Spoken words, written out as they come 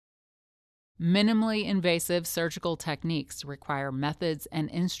Minimally invasive surgical techniques require methods and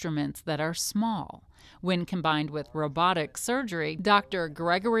instruments that are small. When combined with robotic surgery, Dr.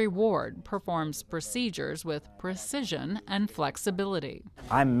 Gregory Ward performs procedures with precision and flexibility.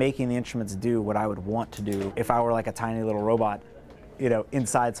 I'm making the instruments do what I would want to do if I were like a tiny little robot,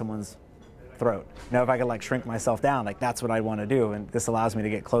 inside someone's throat. If I could like shrink myself down, like that's what I want to do, and this allows me to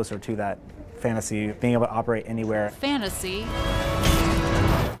get closer to that fantasy, being able to operate anywhere. Fantasy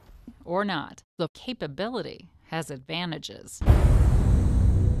or not, the capability has advantages.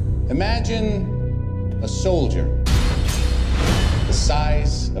 Imagine a soldier the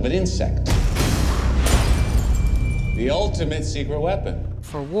size of an insect. The ultimate secret weapon.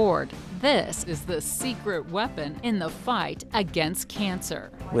 For Ward, this is the secret weapon in the fight against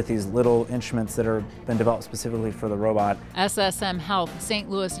cancer. With these little instruments that are been developed specifically for the robot. SSM Health St.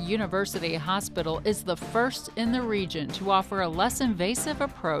 Louis University Hospital is the first in the region to offer a less invasive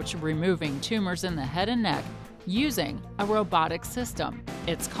approach removing tumors in the head and neck using a robotic system.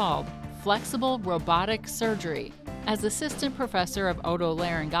 It's called Flexible Robotic Surgery. As Assistant Professor of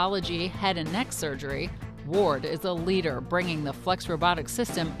Otolaryngology, Head and Neck Surgery, Ward is a leader bringing the Flex Robotic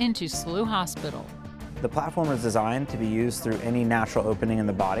System into SLU Hospital. The platform is designed to be used through any natural opening in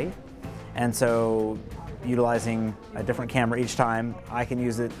the body, and so utilizing a different camera each time, I can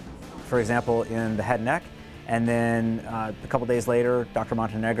use it, for example, in the head and neck, and then a couple days later, Dr.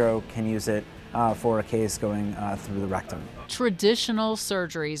 Montenegro can use it for a case going through the rectum. Traditional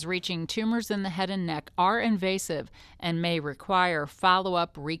surgeries reaching tumors in the head and neck are invasive and may require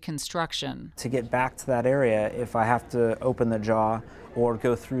follow-up reconstruction. To get back to that area, if I have to open the jaw or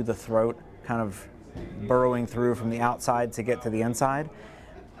go through the throat, kind of burrowing through from the outside to get to the inside,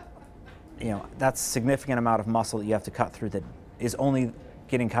 that's a significant amount of muscle that you have to cut through that is only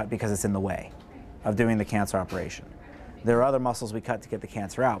getting cut because it's in the way of doing the cancer operation. There are other muscles we cut to get the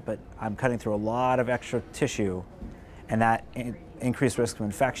cancer out, but I'm cutting through a lot of extra tissue, and that increased risk of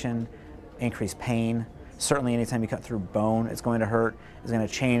infection, increased pain. Certainly anytime you cut through bone, it's going to hurt. It's going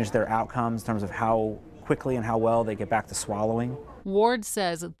to change their outcomes in terms of how quickly and how well they get back to swallowing. Ward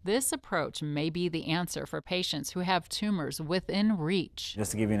says this approach may be the answer for patients who have tumors within reach.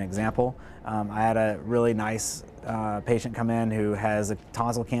 Just to give you an example, I had a really nice patient come in who has a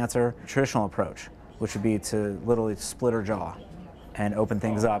tonsil cancer. Traditional approach, which would be to literally split her jaw and open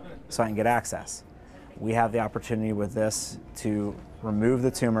things up so I can get access. We have the opportunity with this to remove the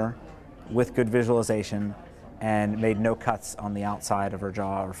tumor with good visualization and made no cuts on the outside of her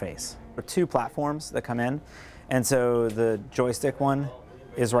jaw or face. There are two platforms that come in, and so the joystick one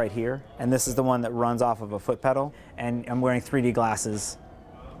is right here, and this is the one that runs off of a foot pedal, and I'm wearing 3D glasses,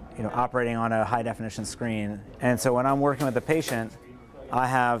 operating on a high-definition screen. And so when I'm working with the patient, I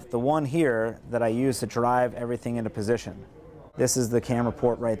have the one here that I use to drive everything into position. This is the camera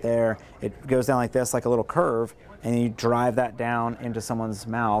port right there. It goes down like this, like a little curve, and you drive that down into someone's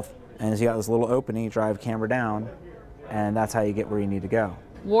mouth, and as you got this little opening, you drive camera down, and that's how you get where you need to go.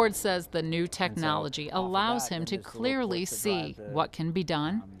 Ward says the new technology allows him to clearly see what can be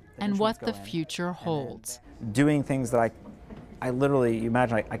done and what the future holds. Doing things that I literally, you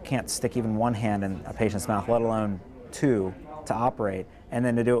imagine I can't stick even one hand in a patient's mouth, let alone two, to operate, and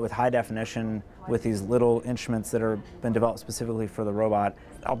then to do it with high definition with these little instruments that are been developed specifically for the robot.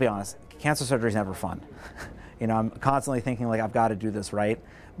 I'll be honest, cancer surgery is never fun. I'm constantly thinking like I've got to do this right,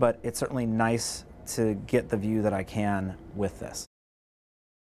 but it's certainly nice to get the view that I can with this.